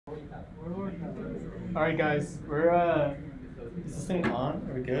All right, guys, we're is this thing on?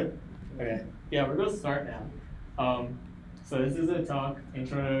 Are we good? Okay. Yeah, we're gonna start now. So this is a talk,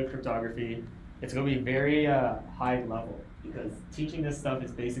 Intro to Cryptography. It's gonna be very high level because teaching this stuff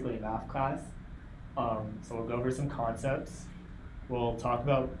is basically a math class. So we'll go over some concepts. We'll talk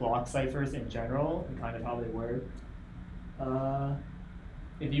about block ciphers in general and kind of how they work.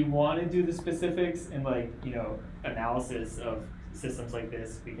 If you want to do the specifics and analysis of systems like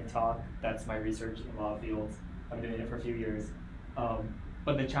this, we can talk. That's my research in a lot of fields. I've been doing it for a few years.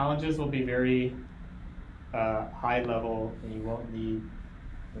 But the challenges will be very high level, and you won't need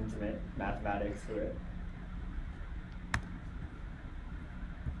intimate mathematics for it.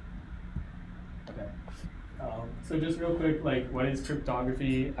 Okay. So just real quick, what is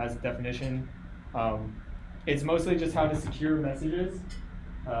cryptography as a definition? It's mostly just how to secure messages.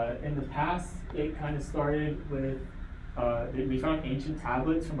 In the past, it kind of started with, we found ancient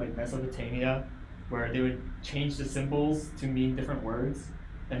tablets from Mesopotamia where they would change the symbols to mean different words,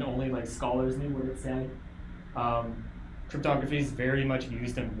 and only scholars knew what it said. Cryptography is very much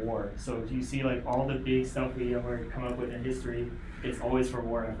used in war. So if you see all the big stuff we ever come up with in history, it's always for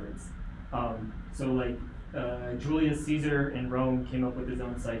war efforts. Julius Caesar in Rome came up with his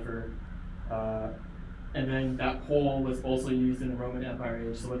own cipher. And then that pole was also used in the Roman Empire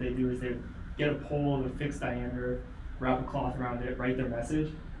age. So what they do is they get a pole of a fixed diameter, wrap a cloth around it, write their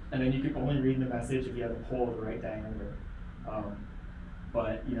message, and then you can only read the message if you have a pole of the right diameter.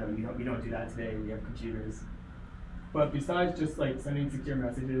 But we don't do that today. We have computers. But besides just sending secure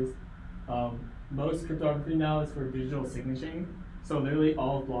messages, most cryptography now is for digital signaturing. So literally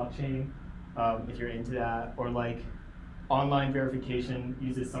all of blockchain, if you're into that, or online verification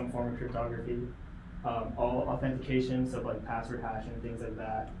uses some form of cryptography. All authentication, so password hash and things like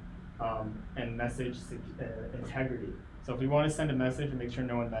that, and message integrity. So if we want to send a message and make sure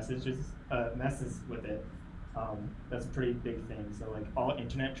no one messes with it, that's a pretty big thing. So all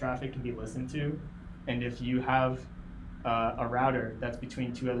internet traffic can be listened to, and if you have a router that's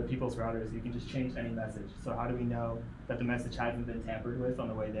between two other people's routers, you can just change any message. So how do we know that the message hasn't been tampered with on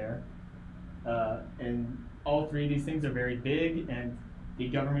the way there? And all three of these things are very big, and the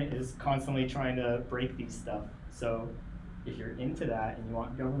government is constantly trying to break these stuff. So if you're into that and you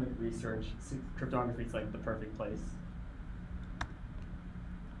want government research, cryptography is the perfect place.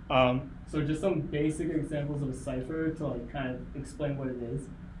 So just some basic examples of a cipher to kind of explain what it is.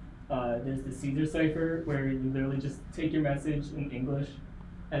 There's the Caesar cipher, where you literally just take your message in English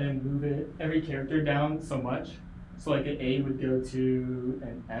and then move it every character down so much. So an A would go to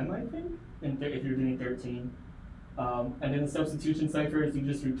an M, I think, if you're doing 13. And then the substitution cipher is you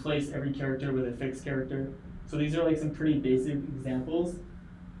just replace every character with a fixed character. So these are some pretty basic examples,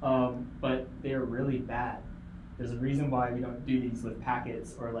 but they're really bad. There's a reason why we don't do these with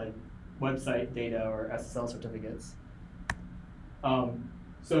packets or website data or SSL certificates.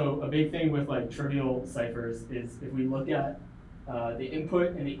 So a big thing with trivial ciphers is if we look at the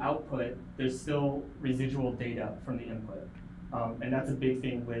input and the output, there's still residual data from the input. And that's a big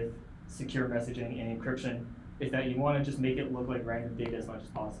thing with secure messaging and encryption, is that you want to just make it look like random data as much as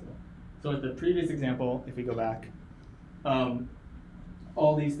possible. So at the previous example, if we go back,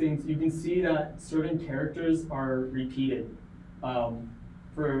 all these things, you can see that certain characters are repeated.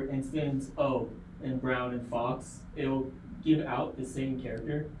 For instance, O in Brown and Fox, it'll give out the same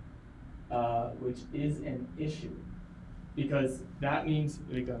character, which is an issue. Because that means,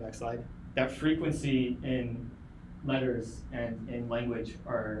 let me go next slide, that frequency in letters and in language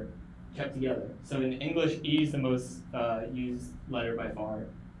are kept together. So in English, E is the most used letter by far,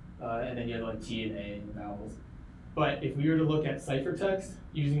 and then you have T and A and vowels. But if we were to look at ciphertext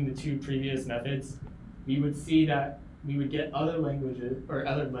using the two previous methods, we would see that we would get other languages, or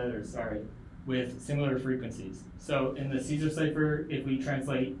other letters, with similar frequencies. So in the Caesar cipher, if we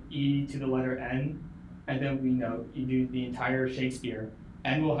translate E to the letter N, and then you do the entire Shakespeare,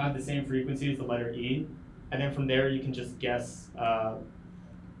 N will have the same frequency as the letter E, and then from there you can just guess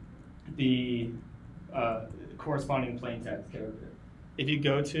the corresponding plain text character. If you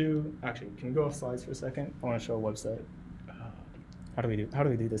go to, actually, can we go off slides for a second? I want to show a website. How do we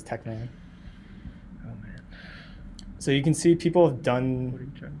do this, tech man? Oh man. So you can see people have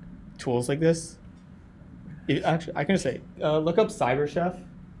done tools like this. Actually, I can just say, look up CyberChef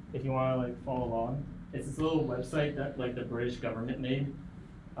if you want to follow along. It's this little website that the British government made,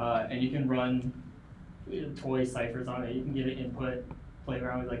 and you can run toy ciphers on it. You can give it input, play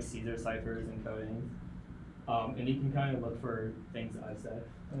around with Caesar ciphers and coding, and you can kind of look for things that I've said.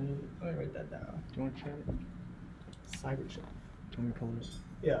 Let me write that down. Do you want to chat it? CyberChef. Do you want me to pull it?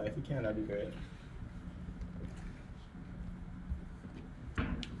 Yeah, if you can, that'd be great.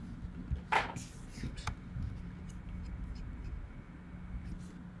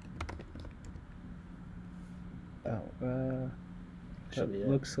 Should be it.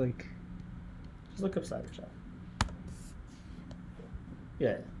 Looks like. Just look up Cybersecurity.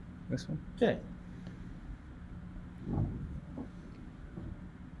 Yeah. This one? Yeah.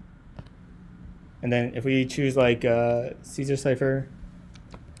 And then if we choose like Caesar cipher,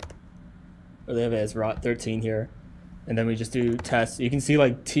 or they have it as ROT 13 here, and then we just do tests, you can see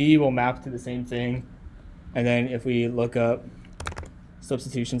like T will map to the same thing. And then if we look up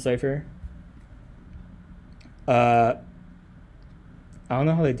substitution cipher, I don't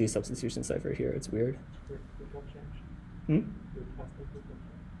know how they do substitution cipher here. It's weird.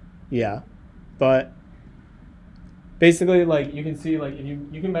 Yeah, but basically, like you can see, like if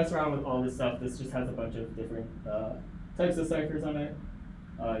you can mess around with all this stuff. This just has a bunch of different types of ciphers on it.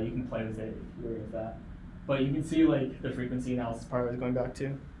 You can play with it if you're with that. But you can see like the frequency analysis part I was going back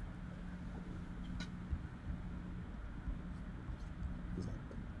to.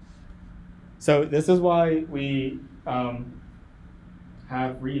 So this is why we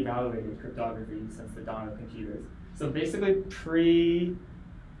have reevaluated cryptography since the dawn of computers. So basically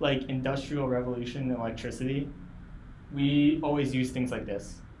like industrial revolution and electricity, we always use things like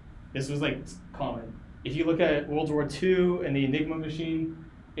this. This was like common. If you look at World War II and the Enigma machine,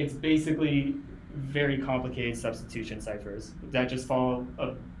 it's basically very complicated substitution ciphers that just follow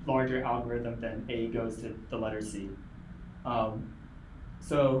a larger algorithm than A goes to the letter C.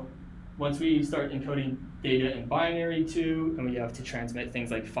 So once we start encoding data in binary too, and we have to transmit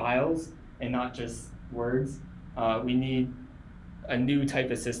things like files and not just words, we need a new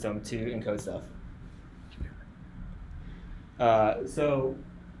type of system to encode stuff. So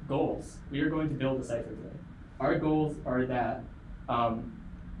goals. We are going to build a cipher today. Our goals are that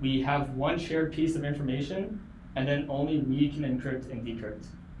we have one shared piece of information, and then only we can encrypt and decrypt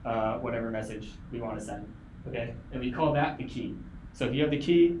whatever message we want to send. Okay, and we call that the key. So if you have the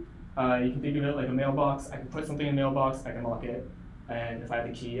key, you can think of it like a mailbox. I can put something in the mailbox, I can lock it, and if I have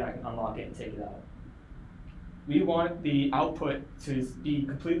the key, I can unlock it and take it out. We want the output to be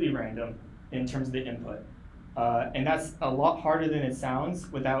completely random in terms of the input. And that's a lot harder than it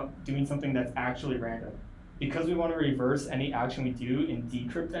sounds without doing something that's actually random. Because we want to reverse any action we do and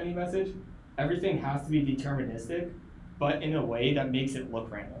decrypt any message, everything has to be deterministic, but in a way that makes it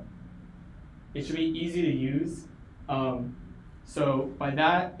look random. It should be easy to use. So by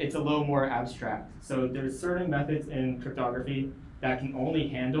that, it's a little more abstract. So there's certain methods in cryptography that can only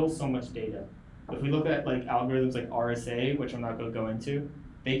handle so much data. If we look at like algorithms like RSA, which I'm not going to go into,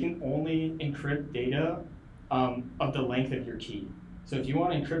 they can only encrypt data of the length of your key. So if you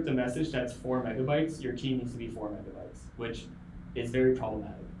want to encrypt a message that's 4 megabytes, your key needs to be 4 megabytes, which is very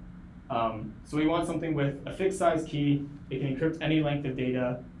problematic. So we want something with a fixed size key. It can encrypt any length of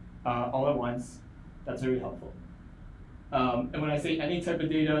data all at once. That's very helpful. And when I say any type of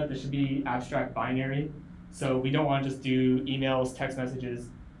data, this should be abstract binary. So we don't want to just do emails, text messages.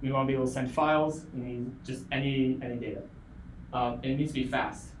 We want to be able to send files. We need just any data. And it needs to be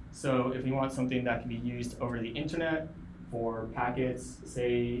fast. So if you want something that can be used over the internet for packets,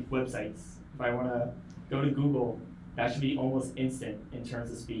 say websites, if I want to go to Google, that should be almost instant in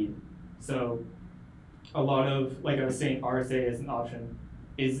terms of speed. So a lot of, like I was saying, RSA as an option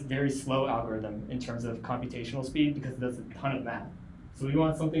is very slow algorithm in terms of computational speed because it does a ton of math. So we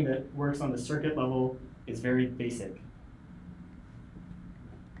want something that works on the circuit level, is very basic.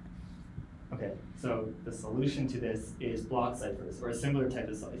 Okay, so the solution to this is block ciphers, or a similar type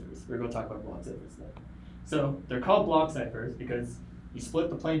of ciphers. We're going to talk about block ciphers now. So they're called block ciphers because you split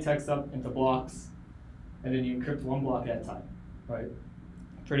the plain text up into blocks, and then you encrypt one block at a time, right?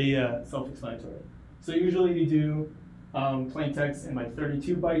 Pretty self-explanatory. So usually you do plain text in like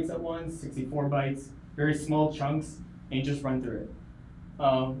 32 bytes at once, 64 bytes, very small chunks, and you just run through it.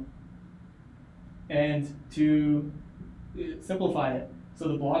 And to simplify it, so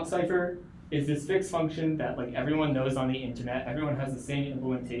the block cipher is this fixed function that like everyone knows on the internet. Everyone has the same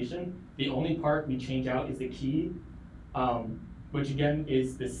implementation. The only part we change out is the key, which again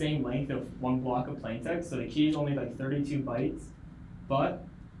is the same length of one block of plain text. So the key is only like 32 bytes, but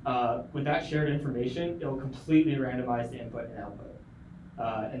with that shared information, it'll completely randomize the input and output.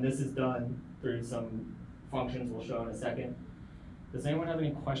 And this is done through some functions we'll show in a second. Does anyone have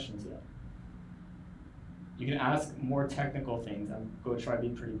any questions yet? You can ask more technical things. I'm going to try to be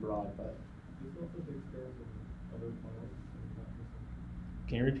pretty broad, but. This also takes care of other files.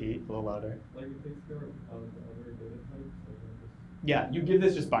 Can you repeat a little louder? Like it takes care of the other data types. Yeah, you give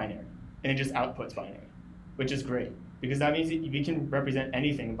this just binary, and it just outputs binary, which is great because that means we can represent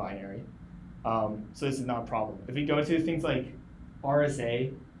anything in binary. So this is not a problem. If we go to things like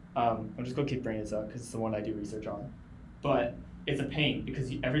RSA, I'm just going to keep bringing this up because it's the one I do research on. But it's a pain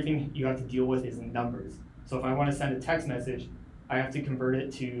because everything you have to deal with is in numbers. So if I want to send a text message, I have to convert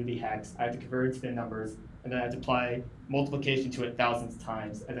it to the hex, I have to convert it to the numbers, and then I have to apply multiplication to it thousands of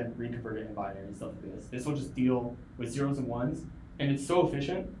times, and then reconvert it in binary and stuff like this. This will just deal with zeros and ones, and it's so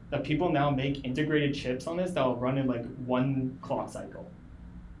efficient that people now make integrated chips on this that will run in like 1 clock cycle.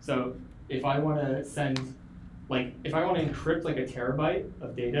 So if I want to send, like, if I want to encrypt like a terabyte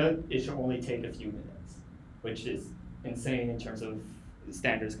of data, it should only take a few minutes, which is insane in terms of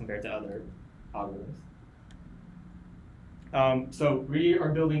standards compared to other algorithms. So we are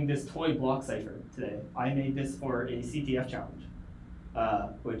building this toy block cipher today. I made this for a CTF challenge,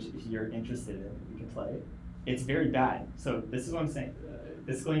 which if you're interested in, you can play. It's very bad. So this is what I'm saying.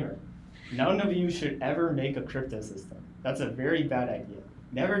 Disclaimer. None of you should ever make a crypto system. That's a very bad idea.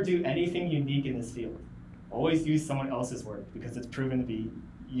 Never do anything unique in this field. Always use someone else's work because it's proven to be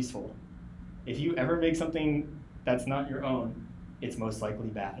useful. If you ever make something that's not your own, it's most likely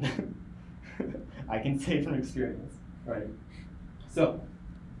bad. I can say from experience. Right. So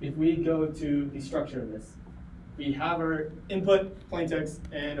if we go to the structure of this, we have our input plaintext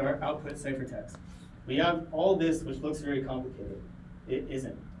and our output ciphertext. We have all this, which looks very complicated. It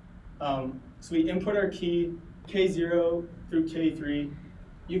isn't. So we input our key, K0 through K3.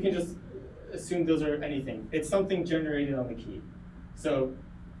 You can just assume those are anything. It's something generated on the key. So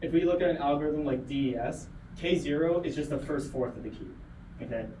if we look at an algorithm like DES, K0 is just the first fourth of the key.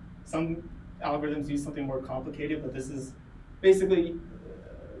 Okay. Some algorithms use something more complicated, but this is basically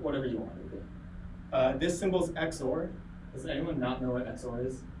whatever you want to do. This symbol is XOR. Does anyone not know what XOR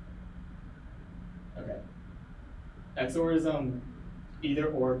is? Okay. XOR is either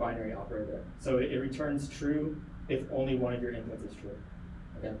or binary operator. So it returns true if only one of your inputs is true.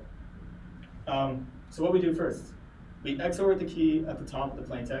 Okay. So what we do first, we XOR the key at the top of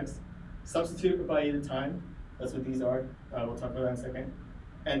the plaintext, substitute a byte at a time. That's what these are. We'll talk about that in a second.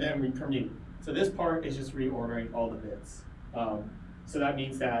 And then we permute. So this part is just reordering all the bits. So that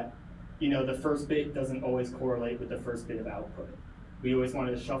means that, you know, the first bit doesn't always correlate with the first bit of output. We always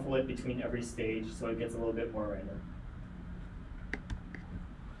want to shuffle it between every stage so it gets a little bit more random.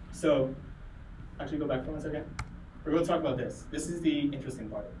 So, actually go back for 1 second. We're going to talk about this. This is the interesting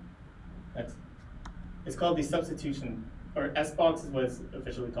part. Next. It's called the substitution, or SBox is what it's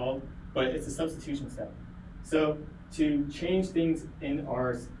officially called, but it's a substitution step. So to change things in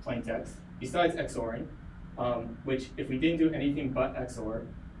our plaintext, besides XORing, which if we didn't do anything but XOR,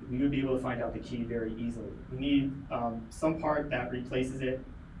 we would be able to find out the key very easily. We need some part that replaces it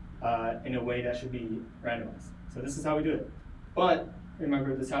in a way that should be randomized. So this is how we do it. But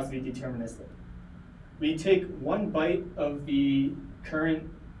remember, this has to be deterministic. We take 1 byte of the current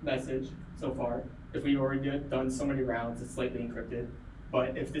message so far. If we already done so many rounds, it's slightly encrypted.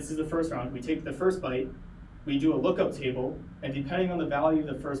 But if this is the first round, we take the first byte, we do a lookup table, and depending on the value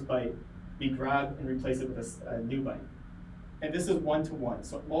of the first byte, we grab and replace it with a new byte. And this is 1-to-1,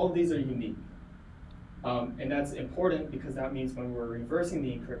 so all of these are unique. And that's important because that means when we're reversing the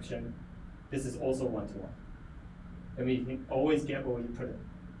encryption, this is also 1-to-1. And we can always get what we put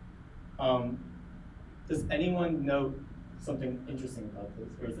in. Does anyone know something interesting about this?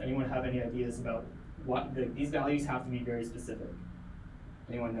 Or does anyone have any ideas about what these values have to be very specific?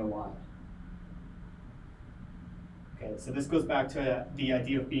 Anyone know why? Okay, so this goes back to the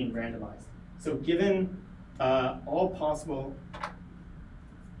idea of being randomized. So given all possible,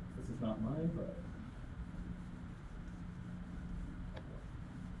 this is not mine, but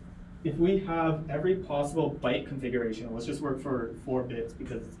if we have every possible byte configuration, let's just work for 4 bits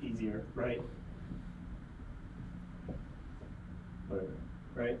because it's easier, right? Whatever,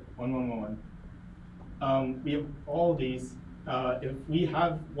 right? 1, 1, 1, 1. We have all these. If we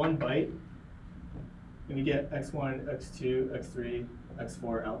have 1 byte, and we get x1, x2, x3,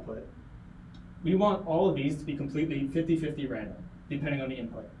 x4 output, we want all of these to be completely 50-50 random, depending on the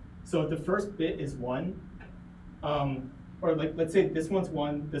input. So if the first bit is 1, or like let's say this one's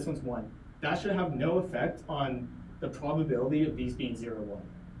 1, this one's 1, that should have no effect on the probability of these being 0, 1,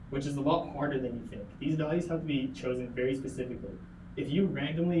 which is a lot harder than you think. These values have to be chosen very specifically. If you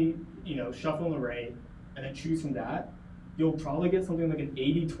randomly, shuffle an array and then choose from that, you'll probably get something like an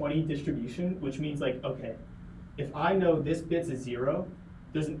 80-20 distribution, which means like, okay, if I know this bit's a 0,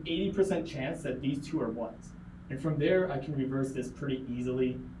 there's an 80% chance that these 2 are 1s. And from there, I can reverse this pretty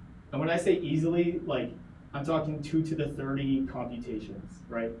easily. And when I say easily, like, I'm talking 2 to the 30 computations,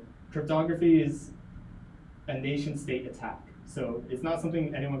 right? Cryptography is a nation-state attack. So it's not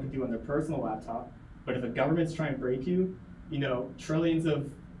something anyone could do on their personal laptop, but if a government's trying to break you, trillions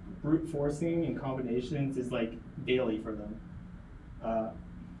of brute forcing and combinations is like daily for them.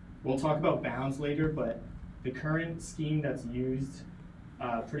 We'll talk about bounds later, but the current scheme that's used,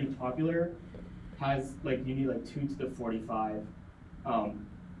 pretty popular, has you need 2 to the 45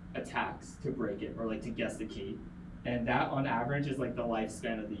 attacks to break it or like to guess the key. And that on average is like the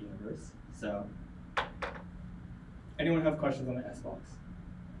lifespan of the universe. So anyone have questions on the S box?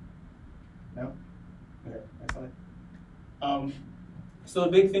 No? Okay, next slide. So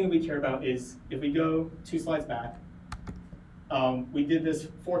the big thing we care about is if we go 2 slides back, we did this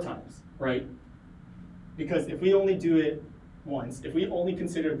 4 times, right? Because if we only do it once, if we only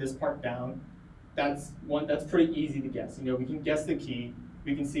consider this part down, that's pretty easy to guess. You know, we can guess the key,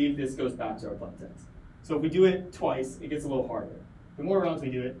 we can see if this goes back to our plaintext. So if we do it twice, it gets a little harder. The more rounds we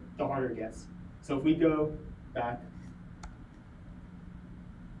do it, the harder it gets. So if we go back,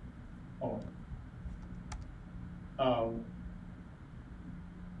 no.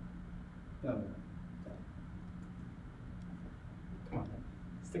 Come on, man.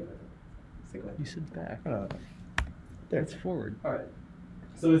 Stick with it. Stick with it. You said back. There, it's forward. All right.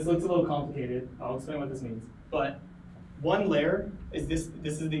 So this looks a little complicated. I'll explain what this means. But one layer is this.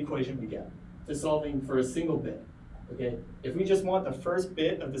 This is the equation we get to solving for a single bit. Okay. If we just want the first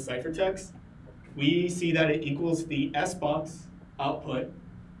bit of the ciphertext, we see that it equals the S box output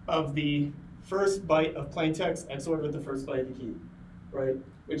of the first byte of plaintext XORed with the first byte of the key, right?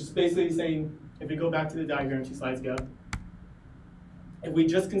 Which is basically saying, if we go back to the diagram 2 slides ago, if we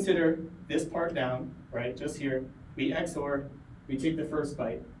just consider this part down, right, just here, we XOR, we take the first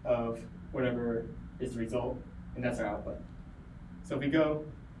byte of whatever is the result, and that's our output. So if we go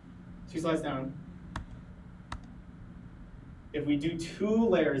 2 slides down, if we do 2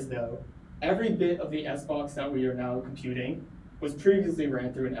 layers though, every bit of the S box that we are now computing was previously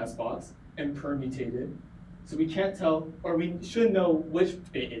ran through an S box and permutated. So we can't tell, or we should know which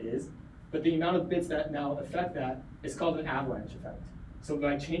bit it is, but the amount of bits that now affect that is called an avalanche effect. So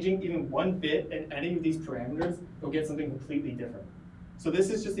by changing even 1 bit in any of these parameters, you'll get something completely different. So this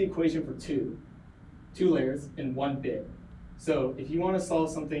is just the equation for 2 layers in 1 bit. So if you want to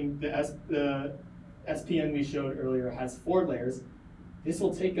solve something, the SPN we showed earlier has 4 layers. This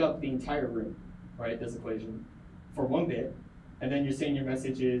will take up the entire room, right, this equation, for 1 bit. And then you're saying your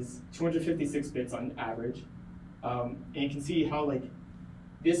message is 256 bits on average. And you can see how like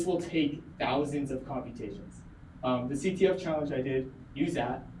this will take thousands of computations. The CTF challenge I did used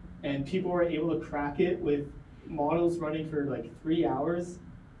that, and people were able to crack it with models running for like 3 hours,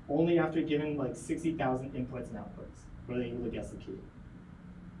 only after giving like 60,000 inputs and outputs, were they able to guess the key.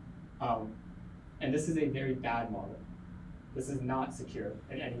 And this is a very bad model. This is not secure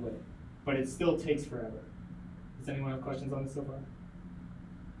in any way, but it still takes forever. Does anyone have questions on this so far?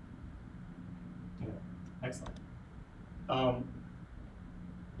 Okay, excellent.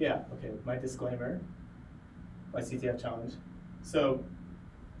 Yeah, okay, my disclaimer, my CTF challenge. So,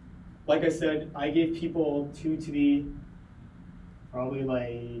 like I said, I gave people 2 to the probably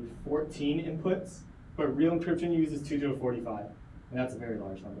like 14 inputs, but real encryption uses 2 to the 45, and that's a very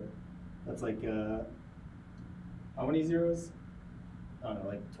large number. That's like, how many zeros? I don't know,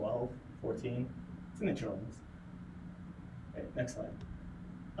 like 12, 14, it's in the trillions. Okay, next slide.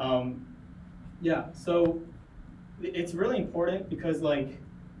 Yeah, so it's really important because like,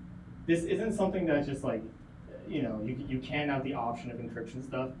 this isn't something that's just like, you know, you can have the option of encryption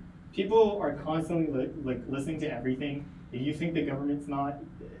stuff. People are constantly like listening to everything. If you think the government's not,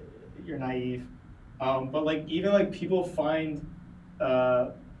 you're naive. But like even like people find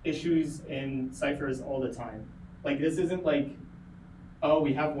issues in ciphers all the time. Like this isn't like, oh,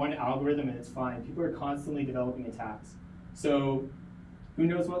 we have one algorithm and it's fine. People are constantly developing attacks. So who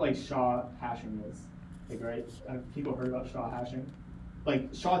knows what like SHA hashing is? Like, right? Have people heard about SHA hashing?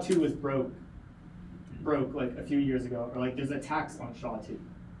 Like SHA-2 was broke like a few years ago, or like there's attacks on SHA-2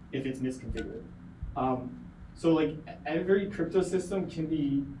 if it's misconfigured. So like every crypto system can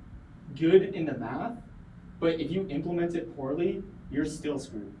be good in the math, but if you implement it poorly, you're still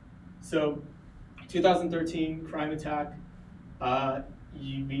screwed. So 2013 crime attack,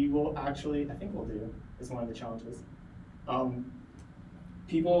 we will actually, I think we'll do, is one of the challenges.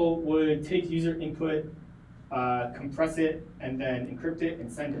 People would take user input, compress it, and then encrypt it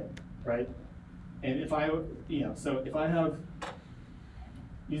and send it, right? And if I, you know, so if I have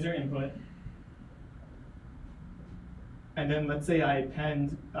user input, and then let's say I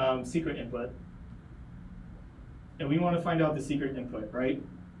append secret input, and we want to find out the secret input, right?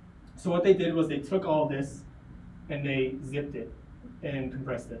 So what they did was they took all this and they zipped it and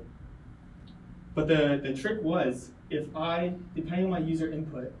compressed it. But the trick was, if I, depending on my user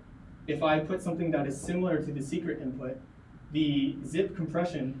input, if I put something that is similar to the secret input, the zip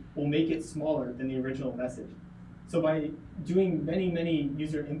compression will make it smaller than the original message. So by doing many, many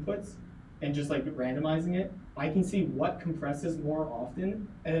user inputs and just like randomizing it, I can see what compresses more often,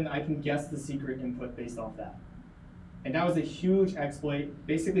 and then I can guess the secret input based off that. And that was a huge exploit.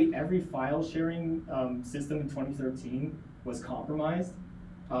 Basically, every file sharing system in 2013 was compromised,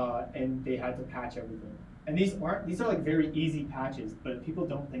 and they had to patch everything. And these are like very easy patches, but people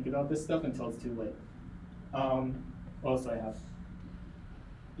don't think about this stuff until it's too late. What else do I have?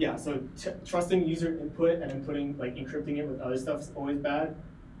 Yeah, so trusting user input and then encrypting it with other stuff is always bad.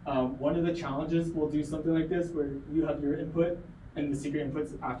 One of the challenges will do something like this, where you have your input and the secret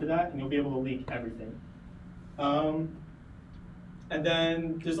inputs after that, and you'll be able to leak everything. And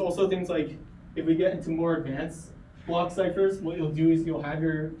then there's also things like, if we get into more advanced block ciphers, what you'll do is you'll have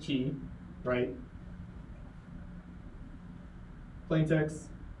your key, right? Plaintext,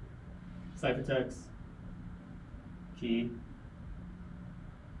 ciphertext, key.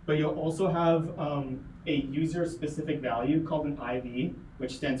 But you'll also have a user-specific value called an IV,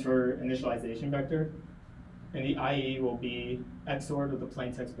 which stands for initialization vector. And the IE will be XORed with the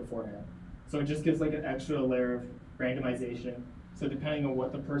plaintext beforehand. So it just gives like an extra layer of randomization. So depending on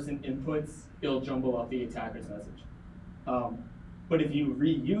what the person inputs, it'll jumble up the attacker's message. But if you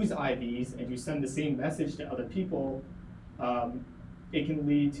reuse IVs and you send the same message to other people, it can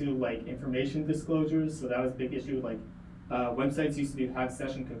lead to like information disclosures. So that was a big issue. Like websites used to have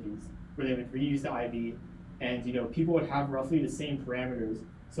session cookies where they would reuse the IV, and people would have roughly the same parameters.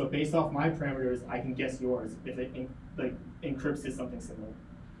 So based off my parameters, I can guess yours if it encrypts to something similar.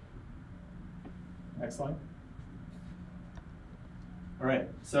 Next slide. All right,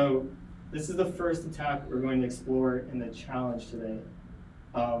 so this is the first attack we're going to explore in the challenge today.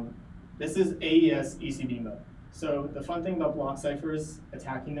 This is AES ECB mode. So the fun thing about block ciphers,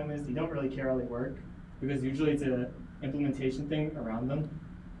 attacking them, is you don't really care how they work, because usually it's an implementation thing around them.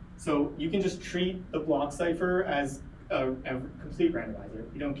 So you can just treat the block cipher as a complete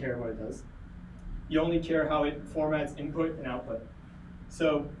randomizer. You don't care what it does. You only care how it formats input and output.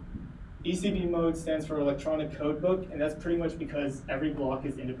 So ECB mode stands for electronic code book, and that's pretty much because every block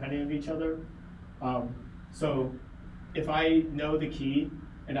is independent of each other. So if I know the key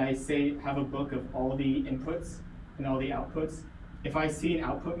and I say have a book of all the inputs and all the outputs, if I see an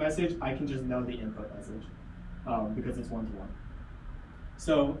output message, I can just know the input message because it's one-to-one.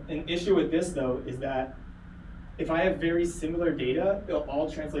 So an issue with this, though, is that if I have very similar data, it'll all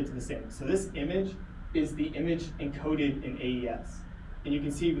translate to the same. So this image is the image encoded in AES. And you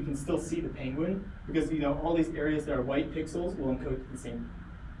can see, we can still see the penguin, because all these areas that are white pixels will encode the same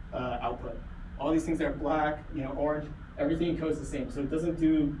output. All these things that are black, orange, everything encodes the same. So it doesn't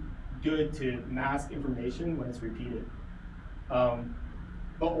do good to mask information when it's repeated. But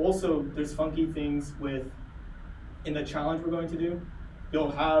also, there's funky things in the challenge we're going to do.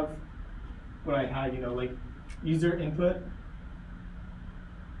 You'll have what I had, like user input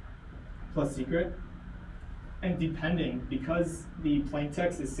plus secret. And because the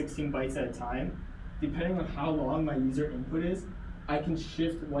plaintext is 16 bytes at a time, depending on how long my user input is, I can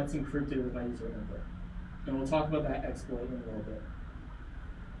shift what's encrypted with my user input. And we'll talk about that exploit in a little bit.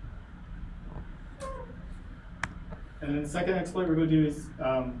 And then the second exploit we're going to do is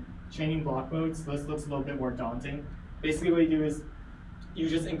chaining block modes. So this looks a little bit more daunting. Basically what you do is you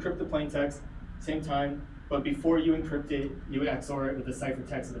just encrypt the plaintext, same time, but before you encrypt it, you XOR it with the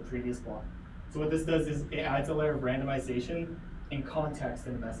ciphertext of the previous block. So what this does is it adds a layer of randomization and context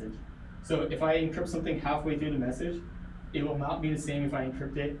in the message. So if I encrypt something halfway through the message, it will not be the same if I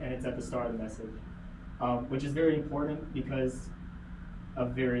encrypt it and it's at the start of the message, which is very important because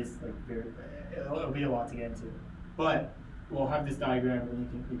of it'll be a lot to get into. But we'll have this diagram and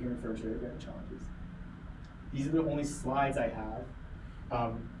you can refer to it during the challenges. These are the only slides I have.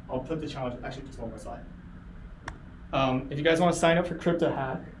 I'll put the challenge, actually just one more slide. If you guys want to sign up for Crypto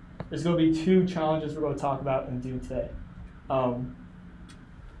Hack, there's going to be 2 challenges we're going to talk about and do today. So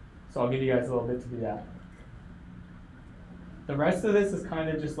I'll give you guys a little bit to do that. The rest of this is kind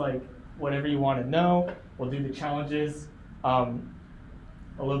of just like whatever you want to know. We'll do the challenges. A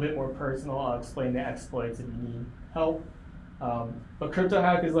little bit more personal. I'll explain the exploits if you need help. But Crypto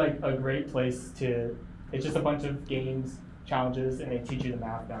Hack is like a great place it's just a bunch of games, challenges, and they teach you the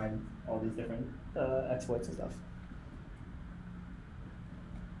math behind all these different exploits and stuff.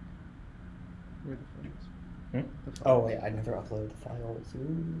 Where the files? The files. Oh wait, I never uploaded the files.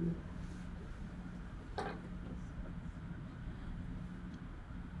 Ooh.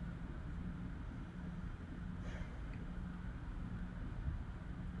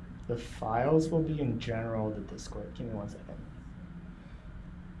 The files will be in general the Discord. Give me 1 second.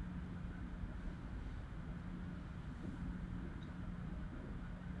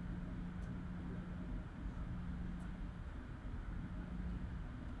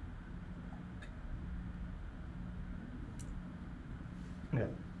 Okay.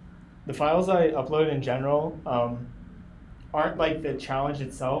 The files I upload in general, aren't like the challenge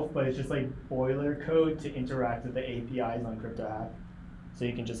itself, but it's just like boiler code to interact with the APIs on CryptoHack. So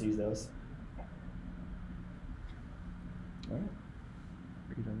you can just use those. All right.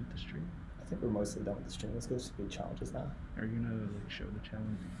 Are you done with the stream? I think we're mostly done with the stream. Let's go to speed challenges now. Are you gonna like show the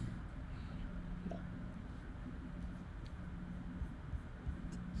challenge?